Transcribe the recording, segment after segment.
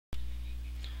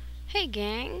Hey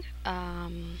gang,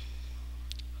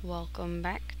 welcome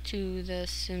back to the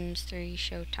Sims 3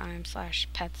 Showtime slash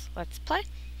Pets Let's Play.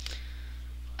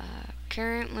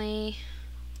 Currently,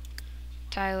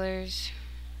 Tyler's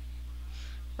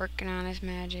working on his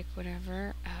magic,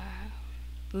 whatever.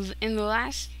 In the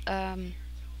last,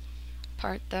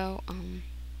 part though,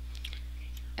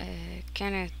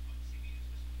 kinda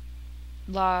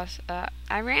lost,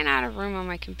 I ran out of room on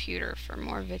my computer for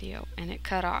more video, and it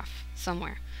cut off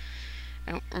somewhere.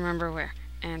 I don't remember where.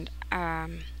 And,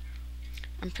 I'm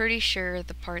pretty sure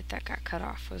the part that got cut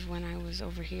off was when I was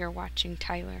over here watching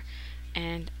Tyler,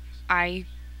 and I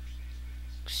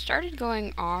started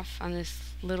going off on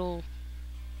this little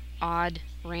odd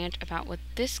rant about what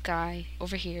this guy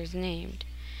over here is named.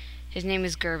 His name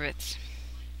is Gerbits.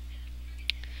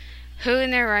 Who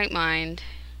in their right mind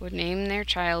would name their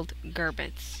child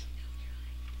Gerbits?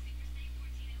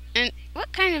 And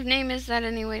what kind of name is that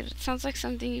anyway? It sounds like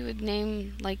something you would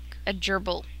name like a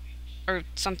gerbil or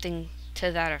something to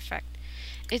that effect.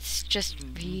 It's just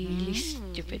really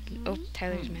stupid. Oh,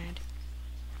 Tyler's mad.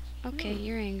 Okay,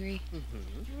 you're angry.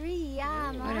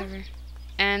 Whatever.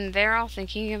 And they're all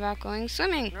thinking about going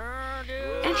swimming.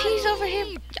 And he's over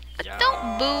here.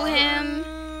 Don't boo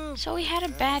him. So he had a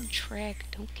bad trick.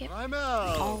 Don't get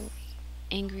all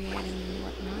angry at him and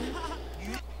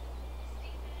whatnot.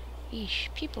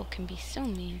 Eesh, people can be so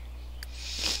mean.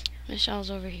 Michelle's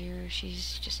over here.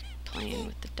 She's just playing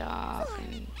with the dog,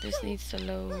 and this needs to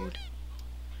load.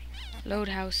 Load,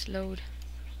 house, load.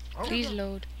 Please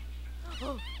load.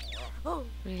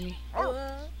 Really?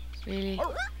 Really?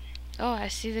 Oh, I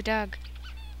see the dog.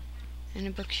 And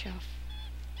a bookshelf.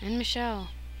 And Michelle.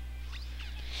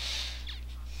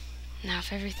 Now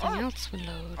if everything else would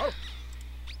load.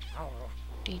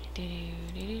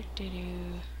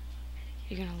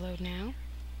 You're gonna load now?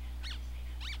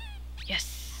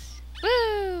 Yes!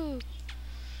 Woo!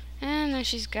 And then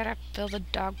she's gotta fill the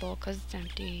dog bowl because it's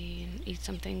empty, and eat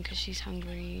something because she's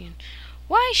hungry. And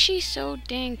why is she so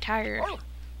dang tired?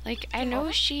 Like, I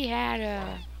know she had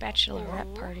a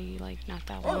bachelorette party, like, not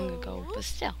that long ago, but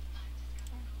still.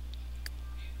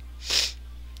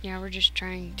 Yeah, we're just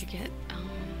trying to get,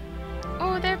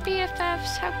 oh, they're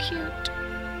BFFs, how cute.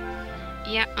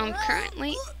 Yeah,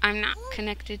 currently, I'm not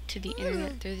connected to the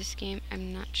internet through this game.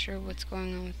 I'm not sure what's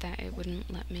going on with that. It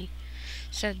wouldn't let me.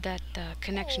 Said that the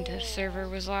connection to the server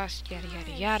was lost, yada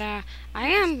yada yada.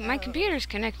 My computer's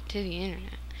connected to the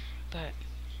internet, but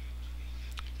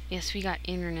yes, we got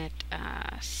internet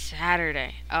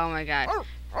Saturday. Oh my god.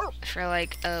 For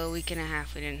like a week and a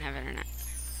half we didn't have internet.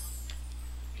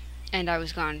 And I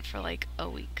was gone for like a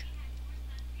week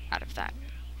out of that.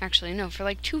 Actually, no, for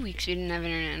like 2 weeks we didn't have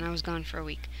internet and I was gone for a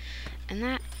week. And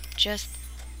that just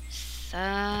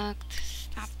sucked.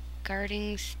 Stop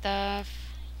guarding stuff.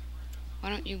 Why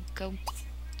don't you go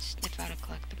sniff out a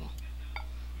collectible?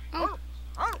 Oh!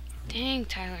 Dang,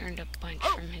 Tyler earned a bunch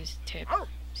from his tips.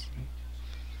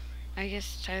 I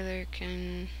guess Tyler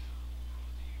can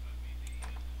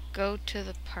go to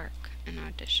the park and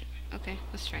audition. Okay,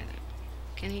 let's try that.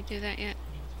 Can he do that yet?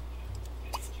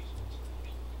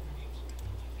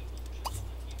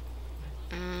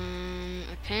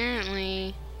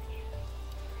 Apparently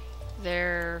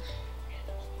there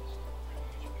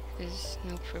is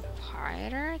no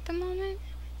proprietor at the moment.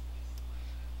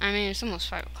 I mean, it's almost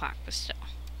 5 o'clock, but still.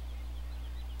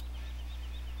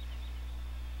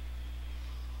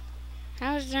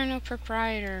 How is there no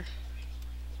proprietor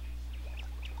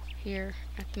here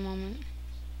at the moment?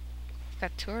 We've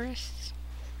got tourists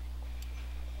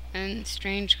and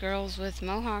strange girls with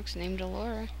mohawks named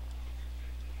Alora.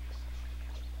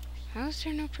 How is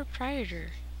there no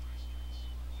proprietor?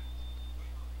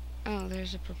 Oh,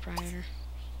 there's a proprietor.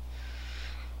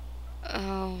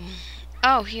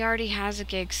 Oh, he already has a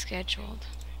gig scheduled.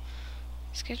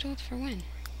 Scheduled for when?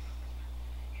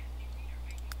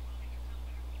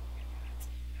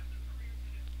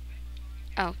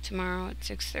 Oh, tomorrow at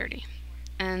 6:30.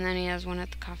 And then he has one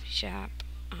at the coffee shop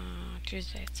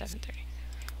Tuesday at 7:30.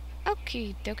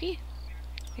 Okie dokie.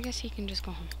 I guess he can just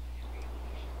go home.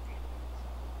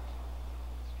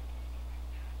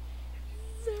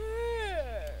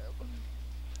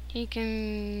 He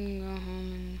can go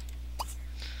home and,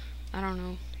 I don't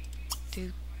know,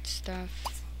 do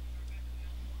stuff,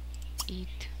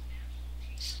 eat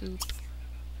soup.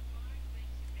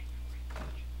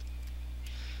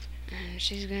 And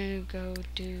she's gonna go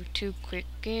do 2 quick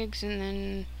gigs, and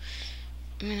then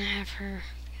I'm gonna have her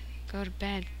go to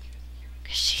bed.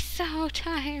 'Cause she's so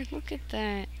tired, look at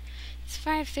that. It's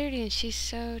 5:30 and she's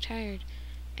so tired.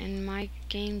 And my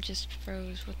game just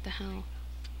froze, what the hell?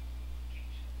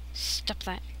 Stop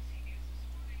that.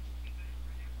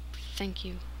 Thank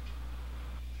you.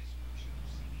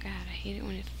 God, I hate it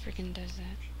when it freaking does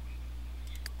that.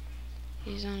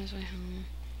 He's on his way home.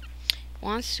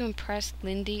 Wants to impress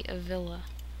Lindy Avila.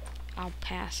 I'll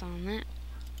pass on that.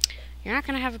 You're not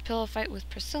gonna have a pillow fight with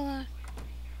Priscilla.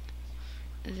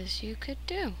 This you could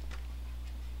do.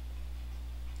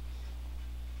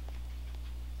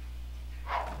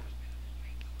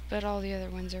 But all the other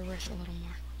ones are worth a little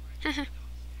more.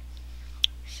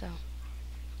 So.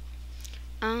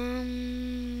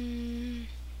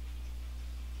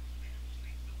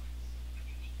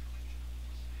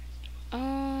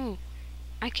 Oh,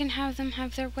 I can have them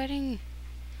have their wedding.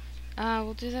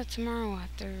 We'll do that tomorrow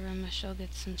after Michelle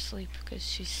gets some sleep because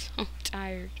she's so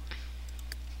tired.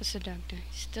 What's the dog doing?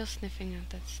 He's still sniffing out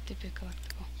that stupid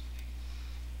collectible.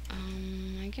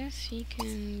 I guess he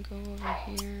can go over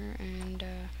here and,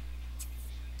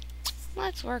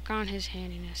 let's work on his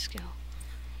handiness skill.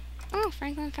 Oh,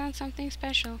 Franklin found something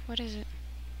special. What is it?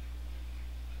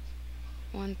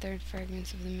 1/3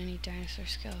 fragments of the mini dinosaur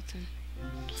skeleton.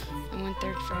 And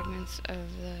 1/3 fragments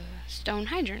of the stone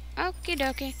hydrant. Okie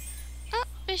dokie. Oh,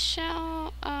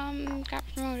 Michelle, got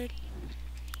promoted.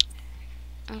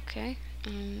 Okay,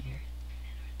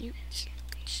 you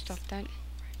stop that.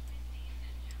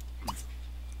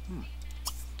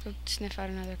 Go sniff out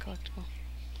another collectible.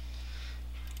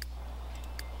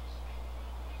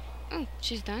 Oh,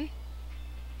 she's done.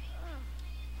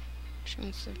 She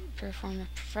wants to perform a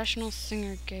professional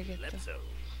singer gig at the...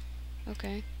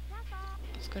 Okay.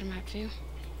 Let's go to map view.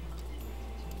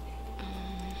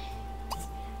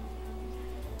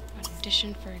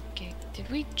 Audition for a gig. Did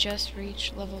we just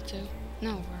reach level 2?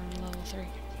 No, we're on level 3.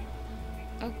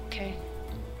 Okay.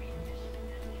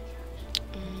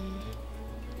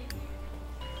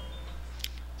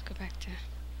 Let's go back to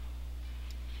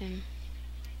him.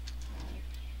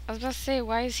 I was about to say,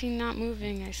 why is he not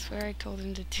moving? I swear I told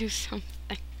him to do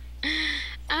something.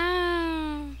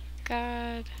 Oh,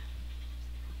 God.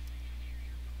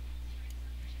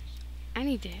 I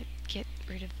need to get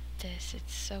rid of this.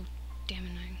 It's so damn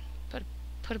annoying.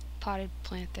 Put a potted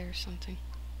plant there or something.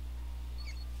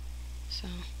 So,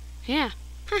 yeah.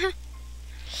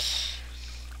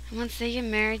 Once they get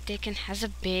married, they can have a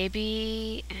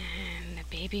baby, and the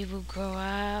baby will grow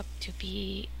up to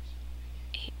be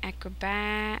an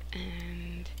acrobat,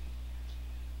 and...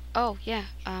 Oh, yeah,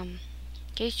 in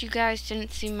case you guys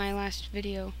didn't see my last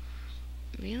video.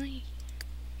 Really?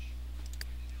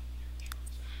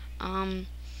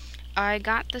 I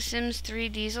got the Sims 3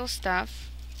 diesel stuff.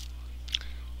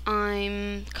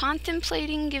 I'm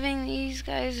contemplating giving these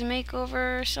guys a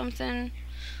makeover or something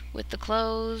with the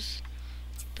clothes,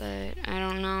 but I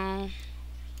don't know.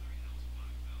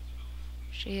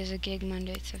 She has a gig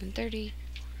Monday at 7:30.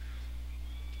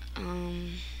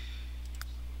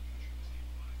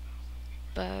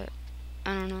 But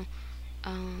I don't know.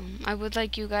 I would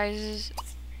like you guys'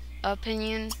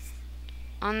 opinion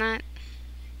on that.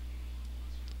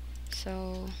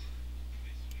 So,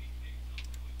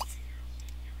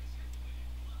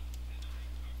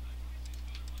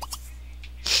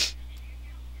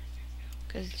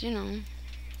 because, you know,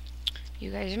 you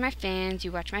guys are my fans,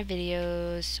 you watch my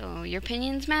videos, so your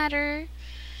opinions matter.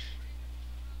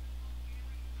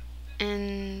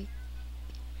 And,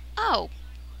 oh,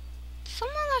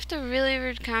 someone left a really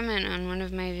rude comment on one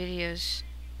of my videos.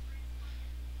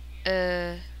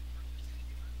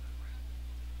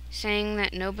 Saying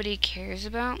that nobody cares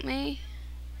about me.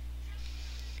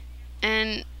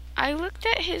 And I looked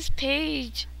at his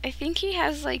page. I think he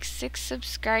has like 6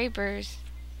 subscribers.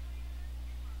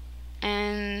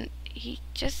 And he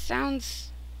just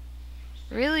sounds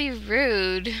really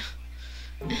rude.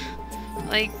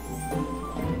 Like,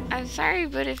 I'm sorry,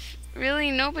 but if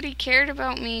really nobody cared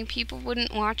about me, people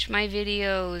wouldn't watch my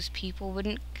videos. People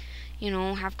wouldn't, you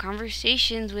know, have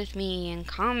conversations with me and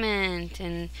comment,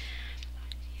 and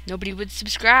nobody would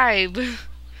subscribe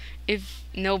if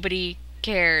nobody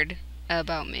cared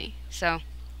about me. So,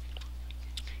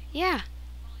 yeah.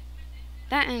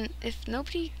 That, and if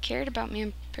nobody cared about me,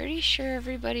 I'm pretty sure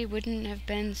everybody wouldn't have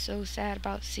been so sad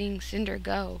about seeing Cinder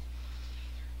go.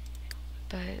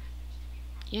 But,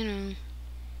 you know,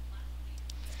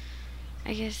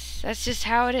 I guess that's just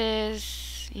how it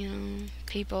is. You know,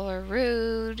 people are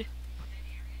rude.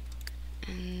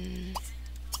 And,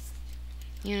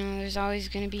 you know, there's always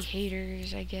going to be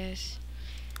haters, I guess.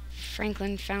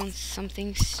 Franklin found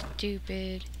something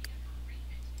stupid.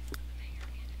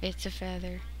 It's a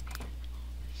feather.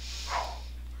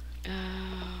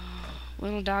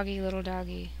 Little doggy, what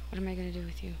am I going to do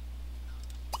with you?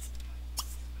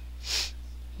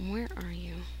 Where are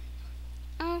you?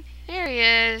 Oh, there he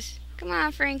is. Come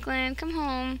on, Franklin, come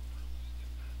home.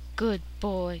 Good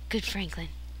boy. Good Franklin.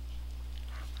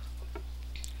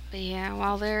 But yeah,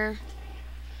 while they're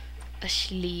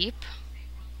asleep,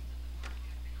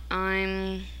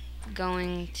 I'm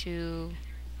going to,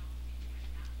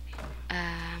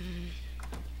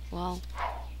 well,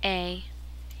 A,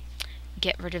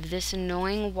 get rid of this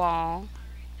annoying wall,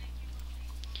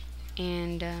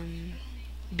 and,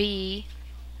 B,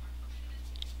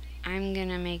 I'm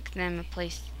gonna make them a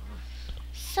place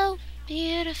so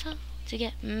beautiful to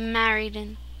get married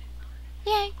in.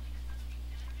 Yay!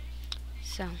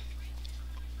 So,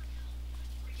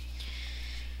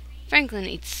 Franklin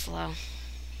eats slow.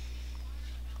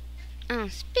 Oh,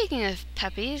 speaking of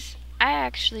puppies, I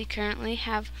actually currently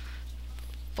have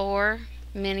 4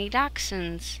 mini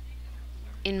dachshunds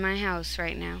in my house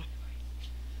right now.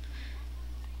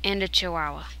 And a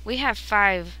chihuahua. We have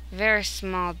 5 very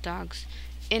small dogs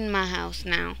in my house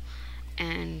now.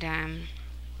 And,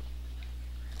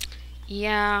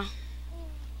 yeah,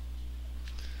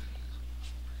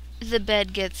 the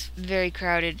bed gets very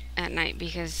crowded at night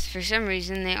because for some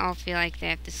reason they all feel like they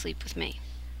have to sleep with me.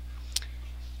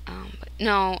 But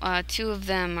no, 2 of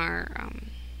them are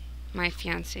my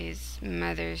fiance's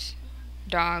mother's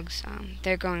dogs.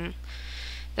 They're gone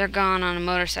on a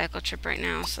motorcycle trip right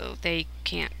now, so they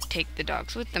can't take the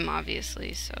dogs with them,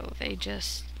 obviously. So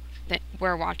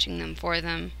we're watching them for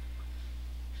them.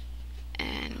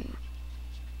 And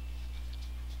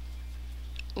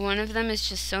one of them is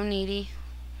just so needy.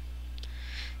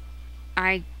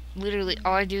 All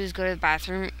I do is go to the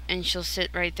bathroom, and she'll sit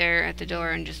right there at the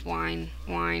door and just whine,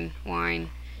 whine, whine,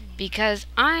 because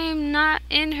I'm not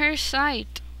in her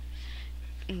sight.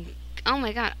 Oh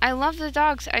my god, I love the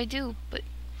dogs, I do, but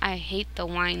I hate the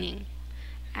whining.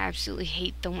 I absolutely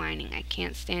hate the whining. I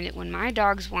can't stand it when my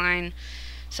dogs whine,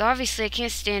 so obviously I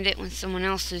can't stand it when someone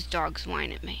else's dogs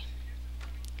whine at me.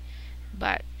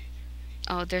 But,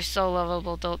 oh, they're so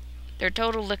lovable. They're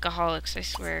total lickaholics, I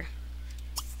swear.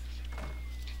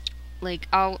 Like,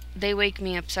 they wake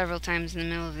me up several times in the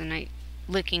middle of the night,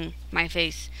 licking my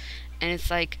face. And it's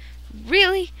like,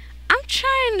 really? I'm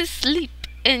trying to sleep,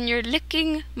 and you're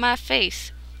licking my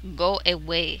face. Go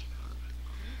away.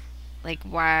 Like,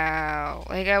 wow.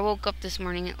 Like, I woke up this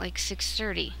morning at like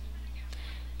 6:30.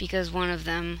 Because one of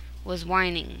them was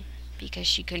whining. Because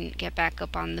she couldn't get back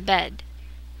up on the bed.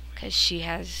 Because she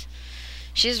has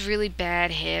really bad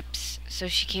hips, so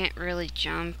she can't really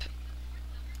jump.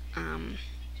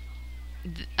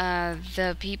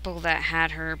 The people that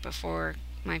had her before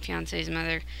my fiance's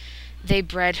mother, they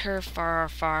bred her far,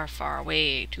 far, far,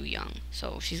 way too young.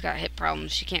 So she's got hip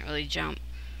problems. She can't really jump.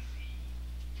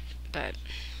 But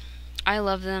I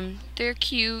love them. They're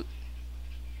cute.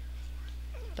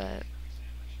 But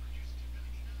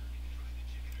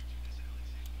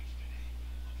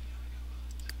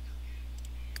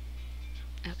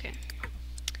okay.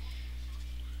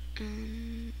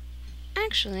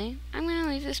 Actually, I'm going to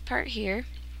leave this part here.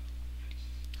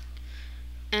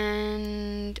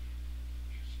 And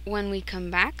when we come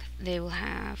back, they will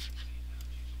have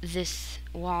this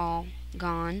wall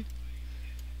gone.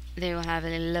 They will have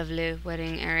a lovely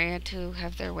wedding area to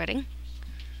have their wedding.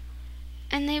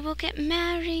 And they will get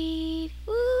married.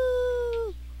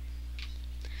 Woo!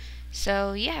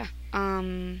 So, yeah.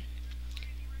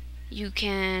 You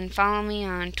can follow me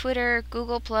on Twitter,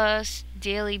 Google+,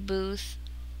 Daily Booth.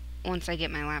 Once I get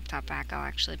my laptop back, I'll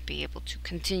actually be able to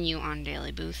continue on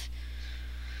Daily Booth.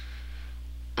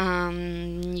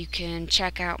 You can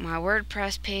check out my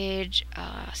WordPress page,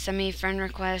 send me a friend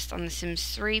request on the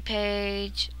Sims 3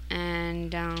 page,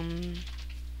 and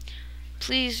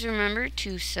please remember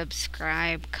to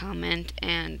subscribe, comment,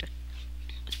 and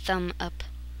thumb up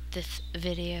this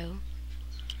video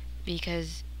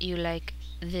because you like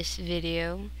this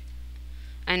video.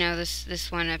 I know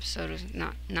this one episode is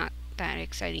not that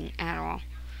exciting at all,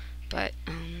 but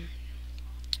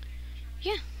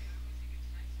yeah,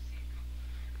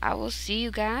 I will see you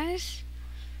guys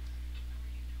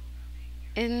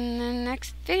in the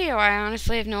next video. I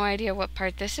honestly have no idea what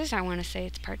part this is. I want to say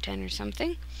it's part 10 or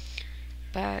something,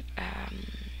 but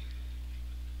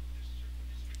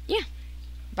yeah,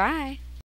 bye.